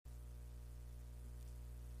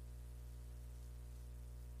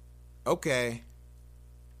Okay.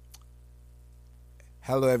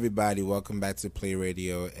 Hello, everybody. Welcome back to Play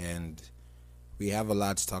Radio. And we have a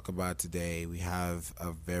lot to talk about today. We have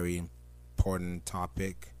a very important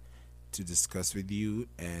topic to discuss with you.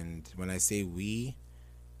 And when I say we,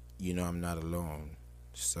 I'm not alone.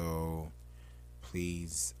 So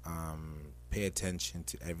please pay attention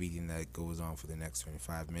to everything that goes on for the next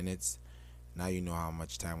 25 minutes. Now you know how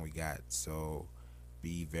much time we got. So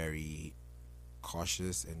be very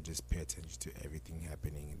cautious and just pay attention to everything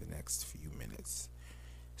happening in the next few minutes.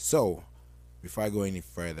 So, before I go any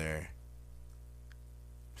further,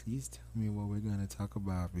 please tell me what we're going to talk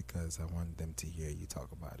about because I want them to hear you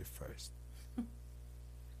talk about it first.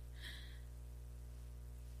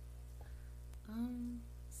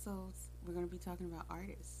 We're gonna be talking about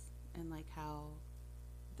artists and like how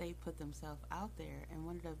they put themselves out there. And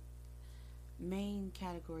one of the main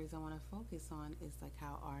categories I want to focus on is like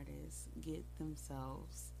how artists get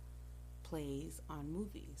themselves plays on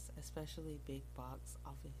movies, especially big box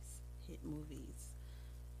office hit movies.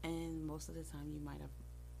 And most of the time, you might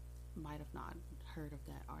have not heard of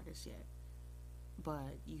that artist yet,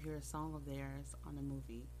 but you hear a song of theirs on a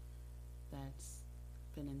movie that's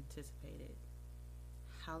been anticipated.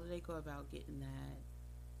 How do they go about getting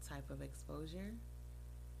that type of exposure?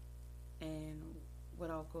 And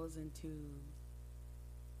what all goes into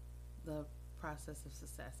the process of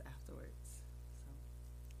success afterwards?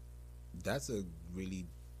 That's a really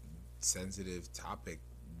sensitive topic,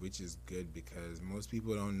 which is good because most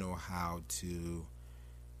people don't know how to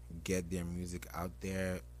get their music out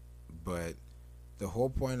there. But the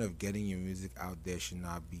whole point of getting your music out there should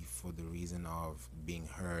not be for the reason of being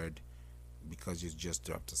heard because you just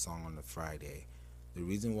dropped a song on a Friday. The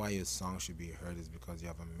reason why your song should be heard is because you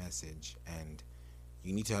have a message, and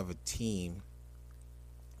you need to have a team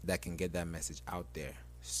that can get that message out there.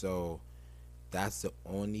 So that's the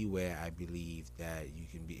only way I believe that you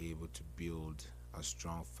can be able to build a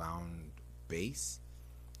strong found base.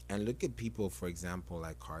 And look at people, for example,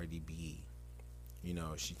 like Cardi B.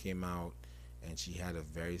 She came out and she had a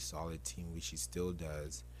very solid team, which she still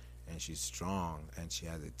does, and she's strong and she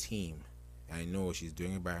has a team. And I know she's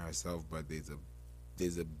doing it by herself, but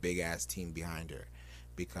there's a big ass team behind her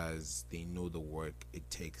because they know the work it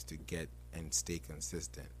takes to get and stay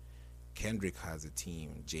consistent. Kendrick has a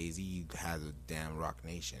team. Jay-Z has a damn Rock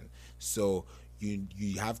Nation. So you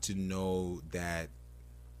have to know that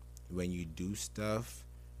when you do stuff,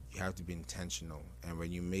 you have to be intentional. And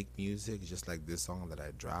when you make music, just like this song that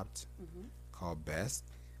I dropped called Best.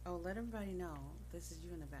 Oh, let everybody know this is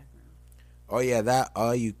you in the background. Oh yeah, that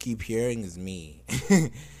all you keep hearing is me.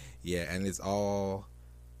 Yeah, and it's all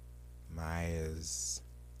Maya's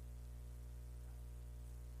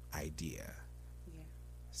idea. Yeah.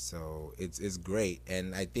 So it's great.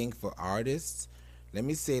 And I think for artists, let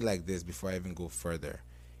me say like this before I even go further.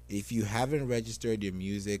 If you haven't registered your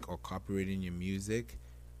music or copyrighted your music,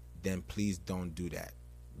 then please don't do that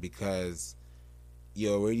because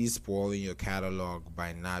you're already spoiling your catalog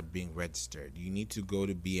by not being registered. You need to go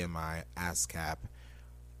to BMI, ASCAP,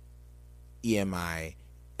 EMI,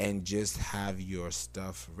 and just have your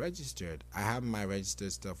stuff registered. I have my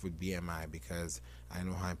registered stuff with BMI because I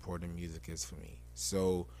know how important music is for me.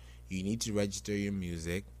 So you need to register your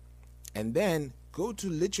music and then go to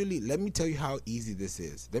literally, let me tell you how easy this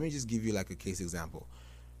is. Let me just give you like a case example.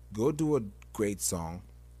 Go do a great song,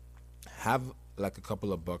 have like a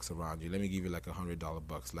couple of bucks around you. Let me give you like $100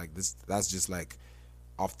 bucks. Like this, that's just like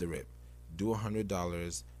off the rip. Do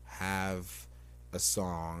 $100, have a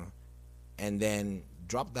song, and then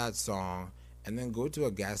drop that song, and then go to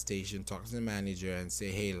a gas station, talk to the manager, and say,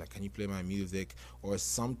 hey, like, can you play my music or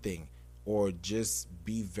something, or just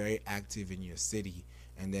be very active in your city,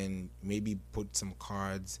 and then maybe put some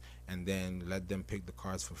cards, and then let them pick the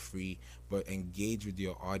cards for free, but engage with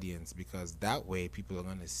your audience because that way people are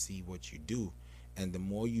gonna see what you do. And the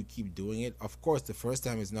more you keep doing it, of course, the first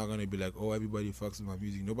time it's not going to be like, oh, everybody fucks with my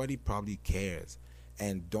music. Nobody probably cares.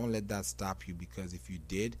 And don't let that stop you because if you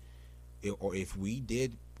did, or if we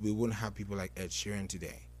did, we wouldn't have people like Ed Sheeran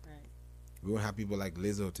today. Right. We wouldn't have people like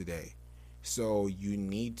Lizzo today. So you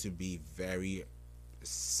need to be very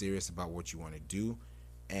serious about what you want to do,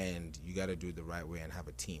 and you got to do it the right way and have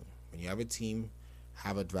a team. When you have a team,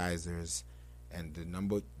 have advisors, and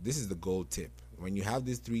this is the gold tip. When you have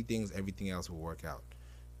these three things, everything else will work out.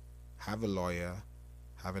 Have a lawyer,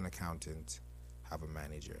 have an accountant, have a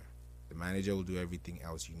manager. The manager will do everything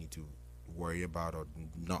else you need to worry about or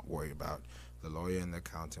not worry about. The lawyer and the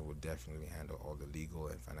accountant will definitely handle all the legal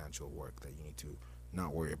and financial work that you need to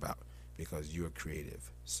not worry about because you're creative.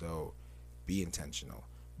 So be intentional.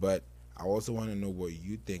 But I also want to know what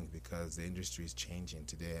you think because the industry is changing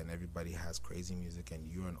today and everybody has crazy music and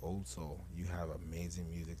you're an old soul. You have amazing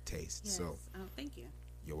music taste. Yes. So Thank you.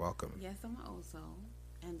 you're welcome. Yes, I'm also.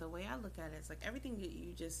 And the way I look at it is like everything that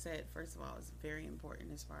you just said, first of all, is very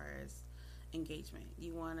important as far as engagement.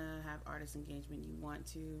 You want to have artist engagement. You want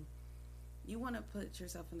to put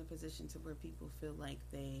yourself in a position to where people feel like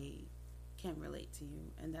they can relate to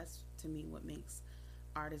you, and that's to me what makes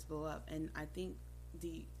artists blow up. And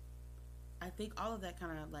the I think all of that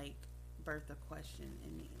kind of like birthed a question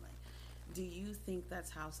in me, like, do you think that's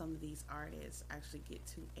how some of these artists actually get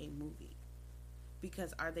to a movie?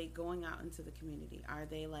 Because are they going out into the community? Are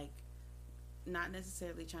they like not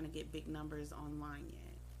necessarily trying to get big numbers online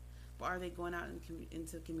yet, but are they going out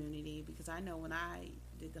into the community? Because I know when I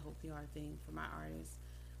did the whole PR thing for my artist,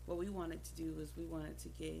 what we wanted to do was we wanted to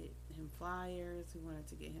get him flyers, we wanted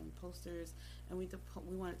to get him posters, and we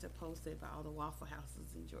wanted to post it by all the Waffle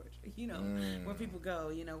Houses in Georgia, where people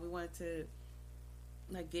go. We wanted to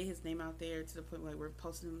like get his name out there to the point where we're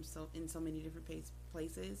posting him in so many different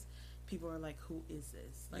places. People are like, who is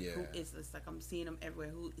this? Like, who is this? Like, I'm seeing him everywhere.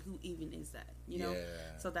 Who even is that?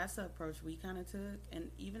 So that's the approach we kind of took. And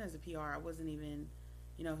even as a PR, I wasn't even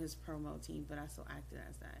his promo team, but I still acted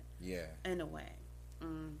as that, in a way,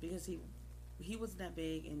 because he wasn't that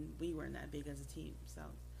big and we weren't that big as a team. So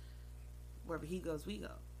wherever he goes, we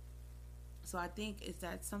go. So I think, is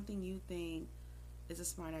that something you think is a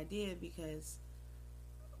smart idea? Because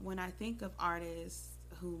when I think of artists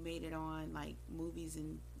who made it on like movies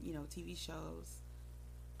and TV shows,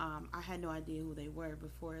 I had no idea who they were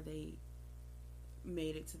before they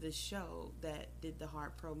made it to this show that did the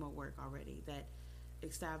hard promo work already, that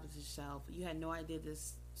established itself. You had no idea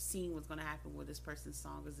this scene was going to happen where this person's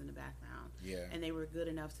song was in the background, and they were good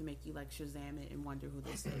enough to make you like Shazam it and wonder who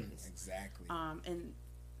this is. Exactly. And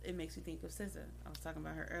it makes me think of SZA. I was talking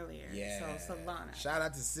about her earlier. So Solana. Shout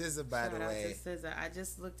out to SZA, by the way. Shout out to SZA. I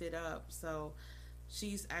just looked it up. So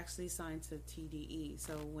she's actually signed to TDE.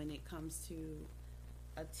 So when it comes to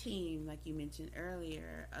a team, like you mentioned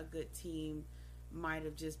earlier, a good team might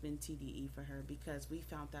have just been TDE for her, because we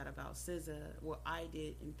found out about SZA. Well, I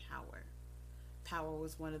did in Power. Power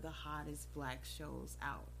was one of the hottest black shows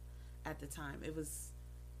out at the time. It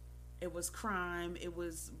was crime, it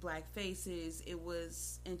was black faces, it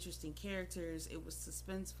was interesting characters, it was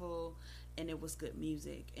suspenseful, and it was good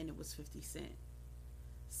music, and it was 50 Cent.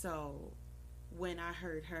 So when I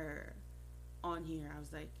heard her on here, I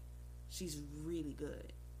was like, she's really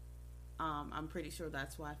good. I'm pretty sure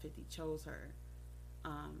that's why 50 chose her.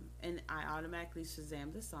 And I automatically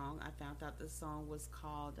Shazammed the song. I found out the song was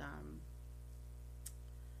called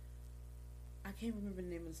I can't remember the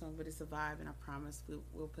name of the song, but it's a vibe, and I promise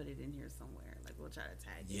we'll put it in here somewhere. Like, we'll try to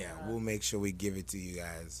tag it. Yeah, we'll make sure we give it to you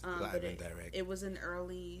guys live and direct. It was an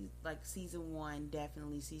early, like, season 1,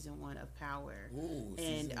 definitely season 1 of Power. Ooh,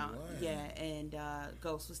 and season 1. Yeah, and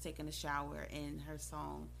Ghost was taking a shower, and her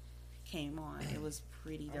song came on. It was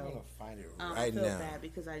pretty dope. I'm gonna find it right right now. I feel bad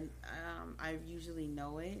because I usually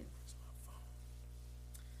know it.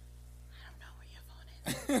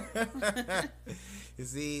 You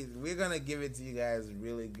see, we're gonna give it to you guys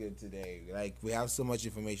really good today. Like, we have so much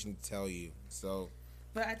information to tell you. So,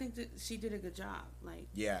 but I think that she did a good job. Like,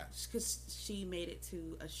 yeah, because she made it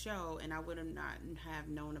to a show, and I would have not have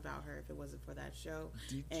known about her if it wasn't for that show.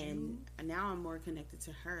 And now I'm more connected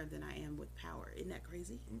to her than I am with Power. Isn't that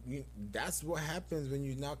crazy? That's what happens when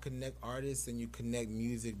you now connect artists and you connect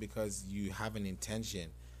music because you have an intention.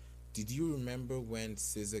 Did you remember when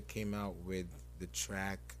SZA came out with the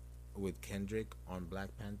track with Kendrick on Black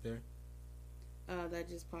Panther? That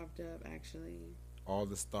just popped up, actually. All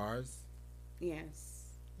the Stars? Yes.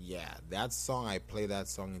 Yeah, that song, I played that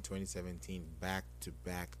song in 2017 back to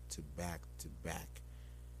back to back to back.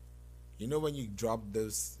 You know when you drop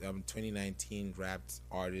those 2019 Wrapped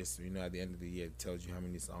artists, at the end of the year, it tells you how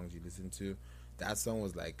many songs you listen to? That song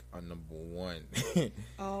was like on number 1.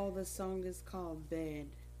 Oh, the song is called Bed.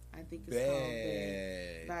 I think it's called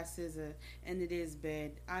Bed by SZA, and it is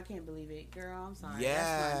Bed. I can't believe it, girl. I'm sorry. Yeah,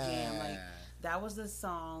 that's my jam. Like, that was the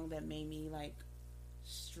song that made me like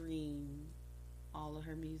stream all of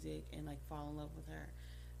her music and like fall in love with her.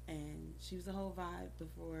 And she was a whole vibe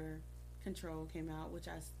before Control came out, which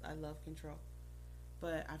I love Control,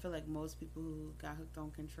 but I feel like most people who got hooked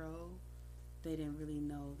on Control, they didn't really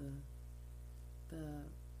know the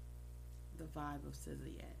vibe of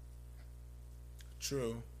SZA yet.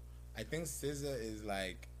 True. I think SZA is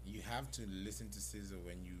like, you have to listen to SZA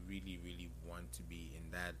when you really, really want to be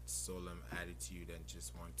in that solemn attitude and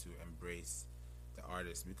just want to embrace the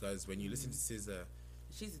artist. Because when you listen to SZA,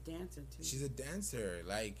 She's a dancer too. She's a dancer.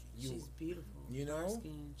 Like She's beautiful. You know, dark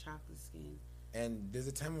skin, chocolate skin. And there's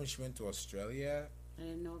a time when she went to Australia. I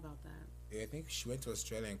didn't know about that. I think she went to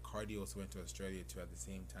Australia, and Cardi also went to Australia too at the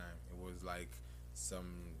same time. It was like some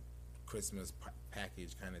Christmas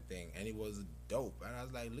package kind of thing, and it was dope. And I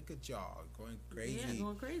was like, look at y'all going crazy. Yeah,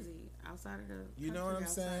 going crazy outside of the. You know what I'm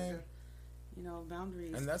saying?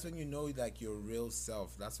 Boundaries. And that's when you know, like, your real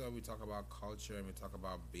self. That's why we talk about culture, and we talk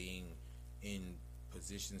about being in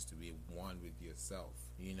positions to be one with yourself.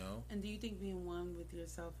 You know. And do you think being one with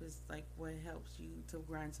yourself is like what helps you to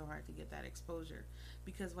grind so hard to get that exposure?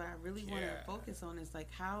 Because what I really want to focus on is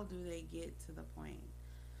like, how do they get to the point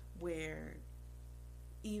where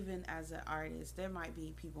even as an artist, there might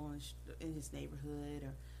be people in his neighborhood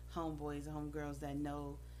or homeboys or homegirls that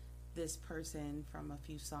know this person from a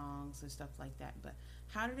few songs or stuff like that. But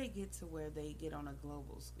how do they get to where they get on a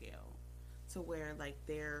global scale? To where like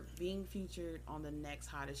they're being featured on the next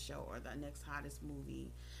hottest show or the next hottest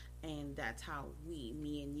movie, and that's how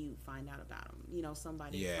me and you find out about them. You know,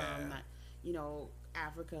 somebody from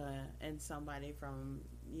Africa and somebody from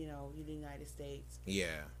the United States.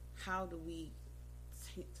 Yeah. How do we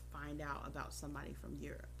find out about somebody from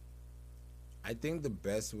Europe? I think the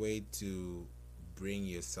best way to bring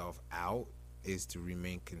yourself out is to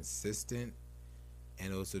remain consistent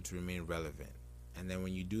and also to remain relevant. And then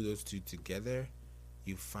when you do those two together,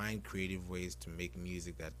 you find creative ways to make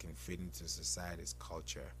music that can fit into society's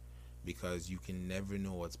culture, because you can never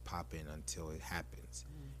know what's popping until it happens.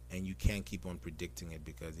 And you can't keep on predicting it,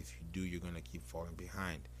 because if you do, you're going to keep falling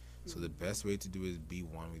behind. So the best way to do is be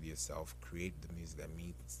one with yourself, create the music that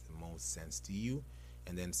makes the most sense to you,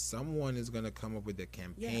 and then someone is going to come up with a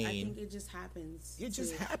campaign. Yeah, I think it just happens. It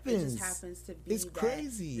just happens. It just happens to be it's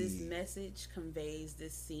crazy. This message conveys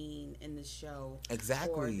this scene in the show.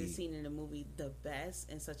 Exactly. Or this scene in the movie the best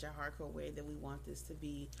in such a hardcore way that we want this to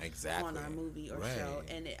be on our movie or show.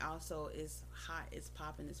 And it also is hot, it's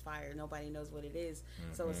popping, it's fire. Nobody knows what it is.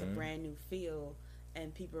 So it's a brand new feel,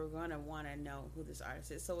 and people are going to want to know who this artist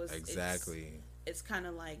is. So it's kind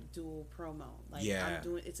of like dual promo. Like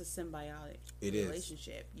it's a symbiotic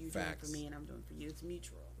relationship. You doing it for me and I'm doing it for you. It's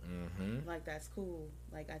mutual. Like that's cool.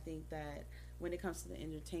 Like I think that when it comes to the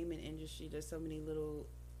entertainment industry, there's so many little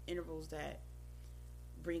intervals that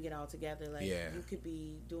bring it all together. Like you could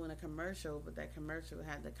be doing a commercial, but that commercial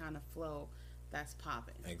had the kind of flow that's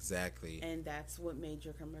popping. Exactly. And that's what made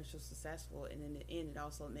your commercial successful. And in the end, it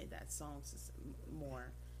also made that song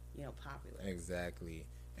more, popular. Exactly.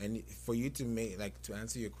 And for you to make, like, to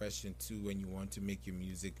answer your question too, when you want to make your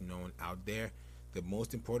music known out there, the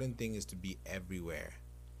most important thing is to be everywhere.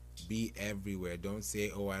 Be everywhere. Don't say,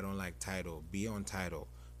 oh, I don't like Tidal. Be on Tidal.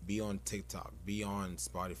 Be on TikTok. Be on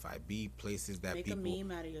Spotify. Be places that make people... Make a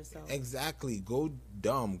meme out of yourself. Exactly. Go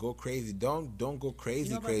dumb. Go crazy. Don't go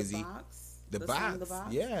crazy, crazy. The Box? The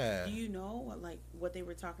Box? Yeah. Do you know what they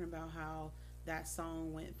were talking about, how that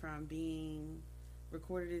song went from being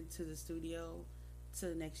recorded into the studio to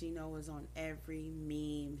the next was on every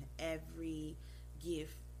meme, every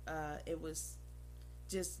GIF. It was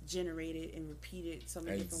just generated and repeated so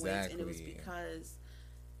many different ways, and it was because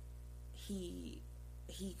he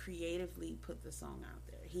creatively put the song out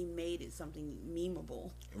there. He made it something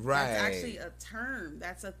memeable. Right. That's actually a term.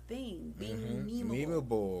 That's a thing. Being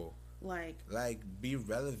memeable. Like be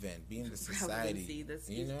relevant. Be in the society. That's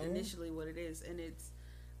initially what it is, and it's.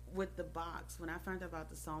 With The Box, when I found out about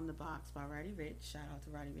the song The Box by Roddy Ricch, shout out to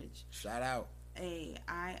Roddy Ricch. Shout out. Hey,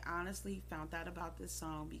 I honestly found out about this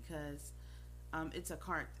song because it's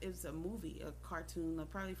a movie, a cartoon,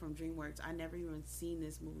 probably from DreamWorks. I never even seen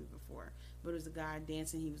this movie before, but it was a guy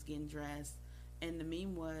dancing, he was getting dressed, and the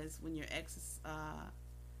meme was when your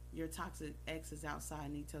toxic ex is outside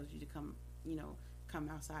and he tells you to come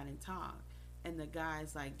outside and talk. And the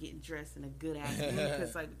guy's like getting dressed in a good ass mood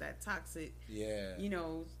because like that toxic,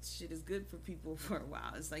 shit is good for people for a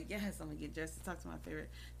while. It's like, yes, I'm gonna get dressed to talk to my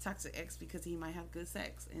favorite toxic ex because he might have good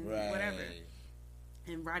sex and whatever.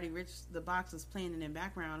 And Roddy Ricch, The Box was playing in the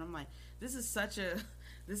background. I'm like, this is a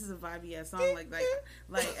vibey ass song.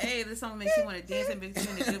 Like, hey, this song makes you want to dance and makes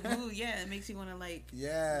you in a good mood. Yeah, it makes you want to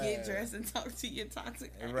get dressed and talk to your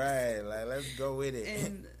toxic ex. Right, like let's go with it.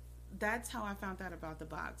 And that's how I found out about The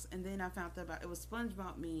Box. And then I found out about it was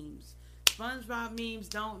SpongeBob memes. SpongeBob memes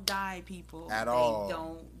don't die, people. At all. They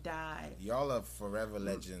don't die. Y'all are forever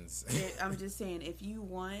legends. I'm just saying, if you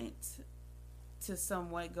want to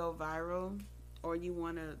somewhat go viral or you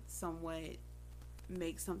want to somewhat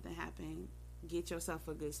make something happen, get yourself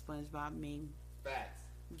a good SpongeBob meme. Facts.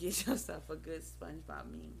 Get yourself a good SpongeBob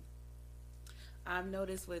meme. I've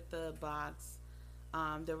noticed with The Box,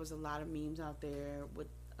 there was a lot of memes out there with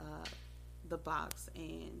the box,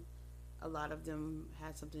 and a lot of them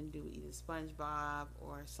had something to do with either SpongeBob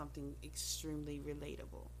or something extremely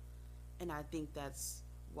relatable. And I think that's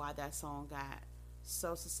why that song got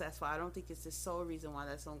so successful. I don't think it's the sole reason why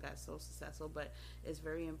that song got so successful, but it's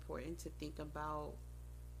very important to think about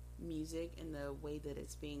music and the way that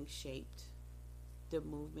it's being shaped, the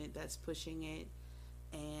movement that's pushing it.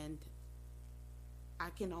 And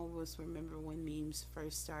I can almost remember when memes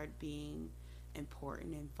first started being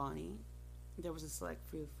important and funny. There was a select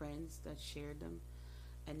few friends that shared them,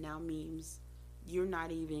 and now memes, you're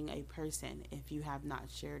not even a person if you have not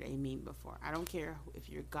shared a meme before. I don't care if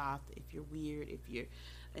you're goth, if you're weird, if you're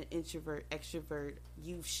an introvert, extrovert,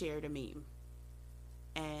 you've shared a meme.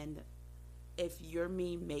 And if your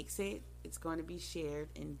meme makes it, it's going to be shared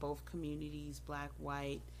in both communities, black,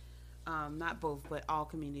 white, not both, but all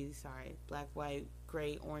communities, sorry, black, white,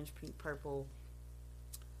 gray, orange, pink, purple,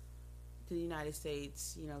 the United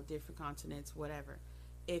States, different continents, whatever.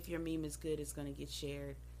 If your meme is good, it's going to get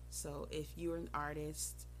shared. So if you're an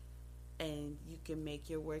artist and you can make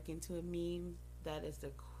your work into a meme, that is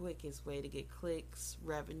the quickest way to get clicks,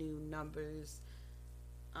 revenue, numbers.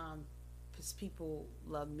 Because people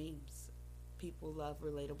love memes. People love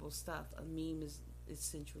relatable stuff. A meme is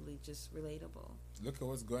essentially just relatable. Look at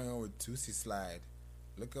what's going on with Tootsie Slide.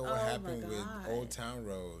 Look at what happened with Old Town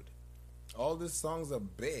Road. All these songs are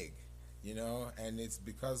big, and it's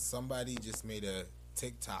because somebody just made a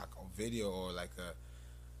TikTok or video or like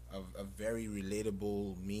a very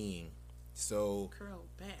relatable meme. So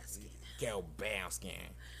Carol Baskin.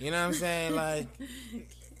 You know what I'm saying? Like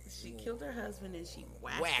she killed her husband and she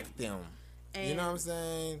whacked him. You know what I'm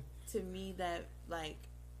saying? To me, that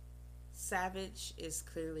Savage is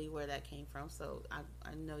clearly where that came from. So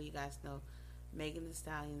I know you guys know Megan Thee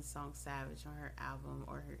Stallion's song Savage on her album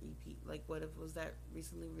or her EP. Like, what was that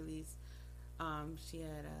recently released? She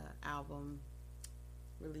had an album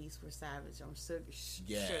release for Savage on Sugar.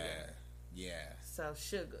 So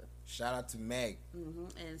Sugar. Shout out to Meg.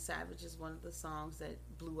 And Savage is one of the songs that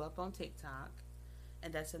blew up on TikTok.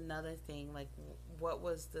 And that's another thing. Like,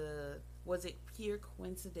 was it pure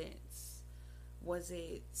coincidence? Was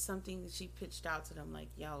it something that she pitched out to them? Like,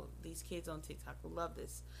 yo, these kids on TikTok will love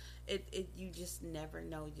this. You just never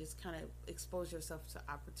know. You just kind of expose yourself to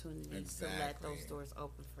opportunities to let those doors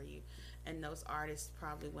open for you. And those artists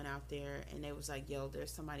probably went out there and they was like, yo,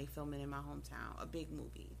 there's somebody filming in my hometown, a big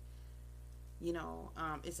movie.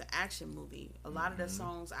 It's an action movie. A lot of the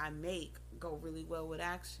songs I make go really well with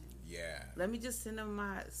action. Yeah. Let me just send them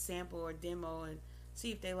my sample or demo and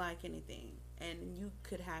see if they like anything. And you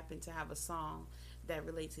could happen to have a song that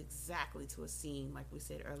relates exactly to a scene, like we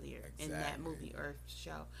said earlier, in that movie or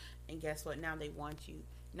show. And guess what? Now they want you.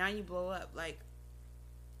 Now you blow up. Like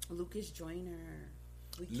Lucas Joyner.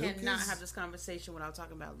 We cannot have this conversation without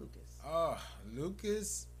talking about Lucas. Oh,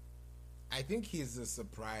 Lucas. I think he's a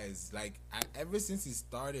surprise. Like, ever since he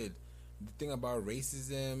started the thing about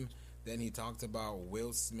racism, then he talked about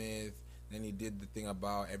Will Smith, then he did the thing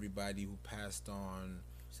about everybody who passed on.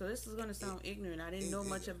 So this is going to sound ignorant. I didn't know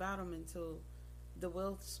much about him until the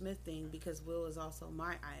Will Smith thing, because Will is also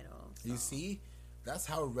my idol. So. You see? That's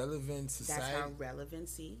how relevant society... That's how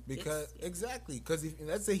relevancy... Because, exactly. Because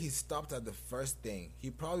let's say he stopped at the first thing, he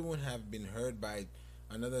probably wouldn't have been heard by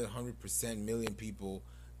another 100% million people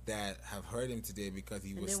that have heard him today because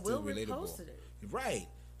he was still relatable. Reposted it. Right.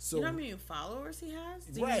 So, you know how many followers he has?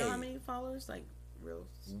 Do you know how many followers? Like,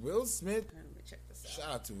 Will Smith? Let me check this out.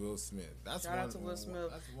 Shout out to Will Smith. Shout out to Will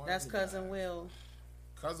Smith. That's Cousin Will.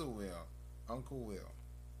 Cousin Will. Uncle Will.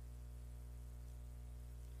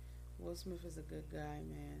 Will Smith is a good guy,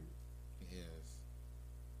 man. He is.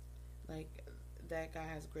 Like, that guy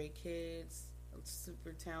has great kids,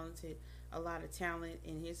 super talented, a lot of talent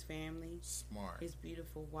in his family. Smart. His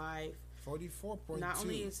beautiful wife. 44.2. Not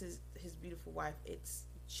only is his beautiful wife, it's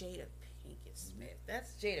Jada Pinkett Smith.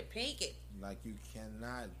 That's Jada Pinkett. Like, you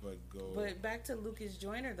cannot but go. But back to Lucas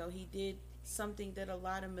Joyner, though, he did something that a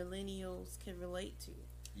lot of millennials can relate to.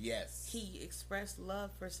 Yes. He expressed love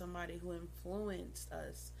for somebody who influenced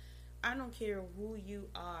us. I don't care who you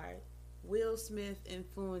are. Will Smith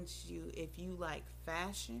influenced you if you like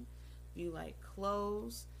fashion, if you like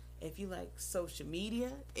clothes, if you like social media,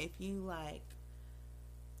 if you like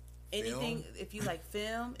anything, if you like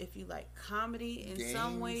film, if you like comedy in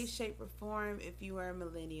some way, shape, or form, if you are a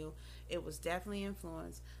millennial, it was definitely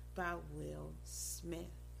influenced by Will Smith.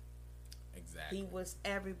 Exactly. He was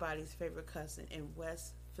everybody's favorite cousin in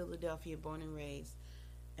West Philadelphia, born and raised.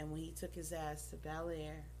 And when he took his ass to Bel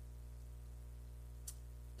Air,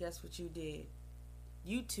 guess what you did?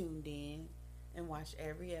 You tuned in and watched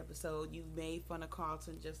every episode. You made fun of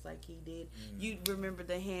Carlton just like he did. You remember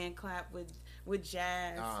the hand clap with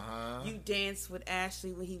Jazz. You danced with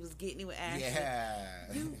Ashley when he was getting it with Ashley. Yeah.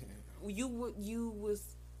 You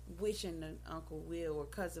was wishing that Uncle Will or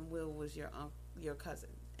Cousin Will was your cousin,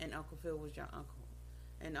 and Uncle Phil was your uncle,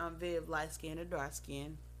 and Aunt Viv, light skin or dark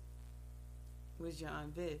skin, was your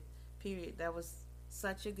Aunt Viv. Period. That was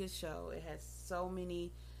such a good show. It has so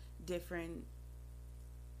many different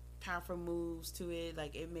powerful moves to it.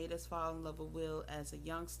 Like, it made us fall in love with Will as a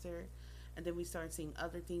youngster, and then we started seeing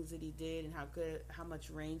other things that he did and how much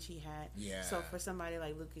range he had. Yeah. So for somebody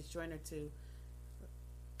like Lucas Joyner to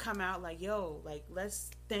come out like, yo, like, let's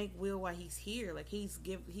thank Will while he's here. Like, he's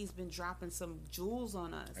been dropping some jewels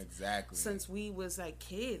on us. Exactly. Since we was like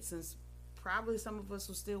kids, since probably some of us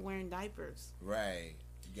were still wearing diapers. Right.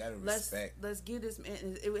 You gotta respect. Let's give this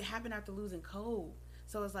man. It would happen after losing Cole.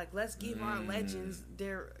 So it's like, let's give our legends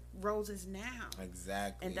their roses now.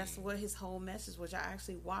 Exactly. And that's what his whole message was. I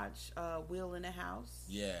actually watched Will in the House.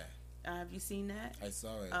 Yeah. Have you seen that? I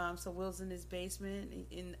saw it. So Will's in his basement.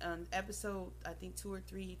 In episode, I think 2 or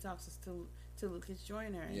 3, he talks to Lucas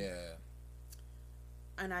Joyner. Yeah.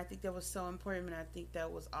 And I think that was so important, and I think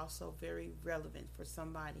that was also very relevant for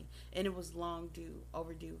somebody. And it was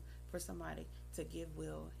overdue for somebody to give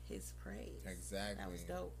Will his praise. Exactly. That was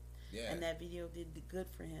dope. Yeah. And that video did good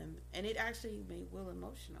for him. And it actually made Will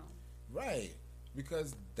emotional. Right.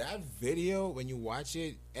 Because that video, when you watch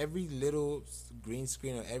it, every little green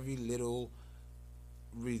screen or every little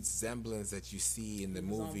resemblance that you see in the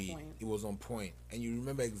movie, it was on point. And you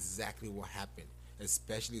remember exactly what happened,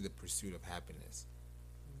 especially the pursuit of happiness.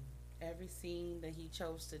 Every scene that he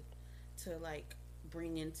chose to like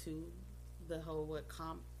bring into the whole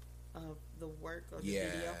comp of the work of the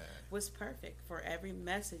video was perfect. For every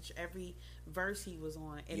message, every verse he was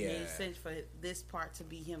on, it made sense for this part to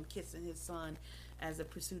be him kissing his son as a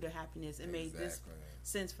pursuit of happiness. It made this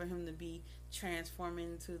sense for him to be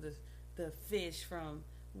transforming into the fish from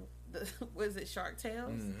the was it Shark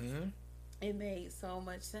Tales? Mm-hmm. It made so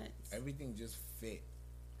much sense. Everything just fit.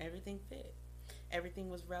 Everything fit. Everything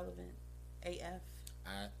was relevant. AF.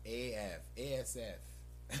 ASF.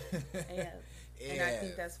 And I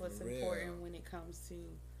think that's what's important when it comes to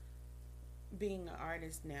being an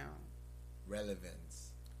artist now.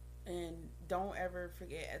 Relevance. And don't ever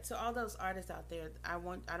forget, to all those artists out there, I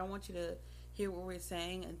don't want you to hear what we're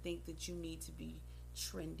saying and think that you need to be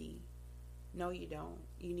trendy. No, you don't.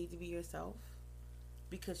 You need to be yourself,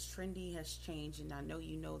 because trendy has changed, and I know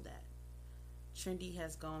you know that. Trendy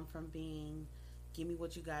has gone from being give me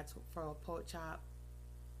what you got for a pork chop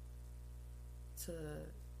to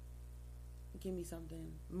give me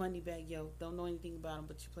something. Money bag, yo. Don't know anything about them,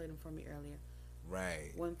 but you played them for me earlier.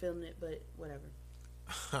 Right. Wasn't feeling it, but whatever.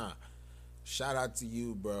 Shout out to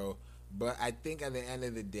you, bro. But I think at the end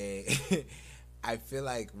of the day, I feel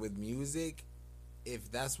like with music,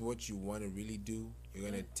 if that's what you want to really do, you're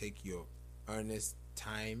going to take your earnest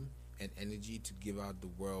time and energy to give out the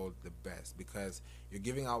world the best, because you're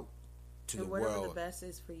giving out to the world. Whatever the best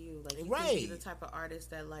is for you. Like, you right. can be the type of artist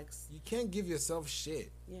that likes... You can't give yourself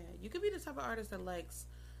shit. Yeah, you could be the type of artist that likes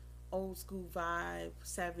old school vibe,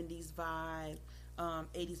 70s vibe,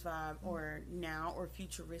 80s vibe, or now, or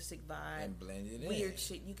futuristic vibe. And blend it in. Weird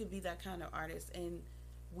shit. You could be that kind of artist, and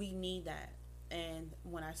we need that. And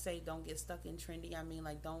when I say don't get stuck in trendy, I mean,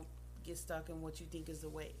 like, don't get stuck in what you think is the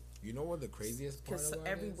wave. You know what the craziest part about it is? Because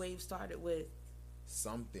every wave started with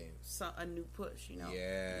something. A new push, you know?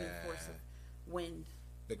 Yeah. A new force of wind.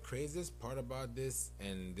 The craziest part about this,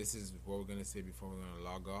 and this is what we're going to say before we're going to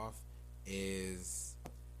log off, is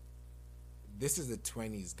this is the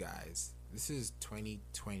 20s, guys. This is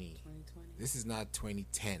 2020. This is not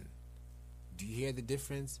 2010. Do you hear the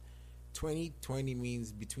difference? 2020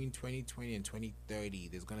 means between 2020 and 2030,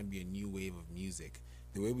 there's going to be a new wave of music.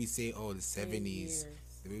 The way we say, oh, the 70s,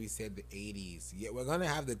 the way we said the 80s. Yeah, we're going to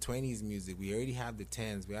have the 20s music. We already have the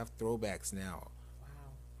 10s. We have throwbacks now. Wow.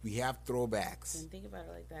 We have throwbacks. And think about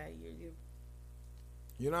it like that.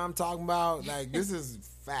 You know what I'm talking about? Like, this is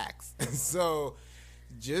facts. So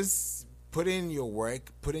just put in your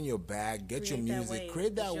work, put in your bag, get your music,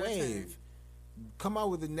 create that wave. Come out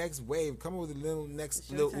with the next wave. Come out with the little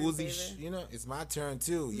Uzi. You know, it's my turn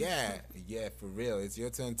too. Yeah, yeah, for real. It's your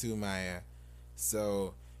turn too, Maya.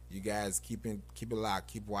 So you guys keep it locked,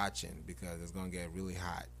 keep watching, because it's gonna get really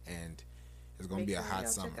hot, and it's gonna be a hot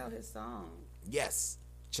summer. Check out his song. Yes,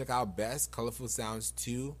 check out Best Colorful Sounds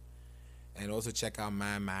 2, and also check out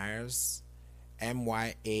Maya Myers,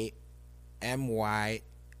 MYIAMARS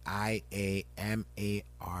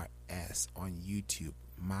on YouTube.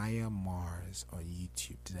 Maya Mars on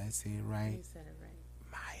YouTube. Did I say it right? You said it right.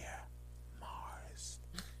 Maya Mars.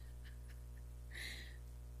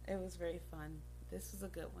 It was very fun. This was a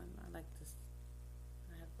good one. I like this.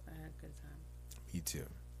 I had a good time. Me too.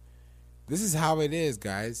 This is how it is,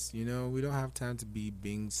 guys. You know, we don't have time to be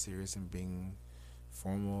being serious and being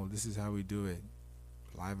formal. This is how we do it,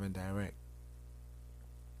 live and direct.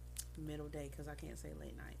 Middle day, because I can't say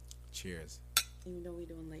late night. Cheers. Even though we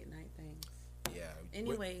doing late night things. Yeah.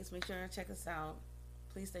 Anyways, make sure to check us out.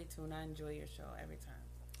 Please stay tuned. I enjoy your show every time.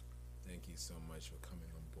 Thank you so much for coming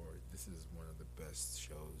on board. This is one of the best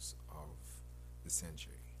shows of the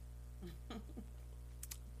century.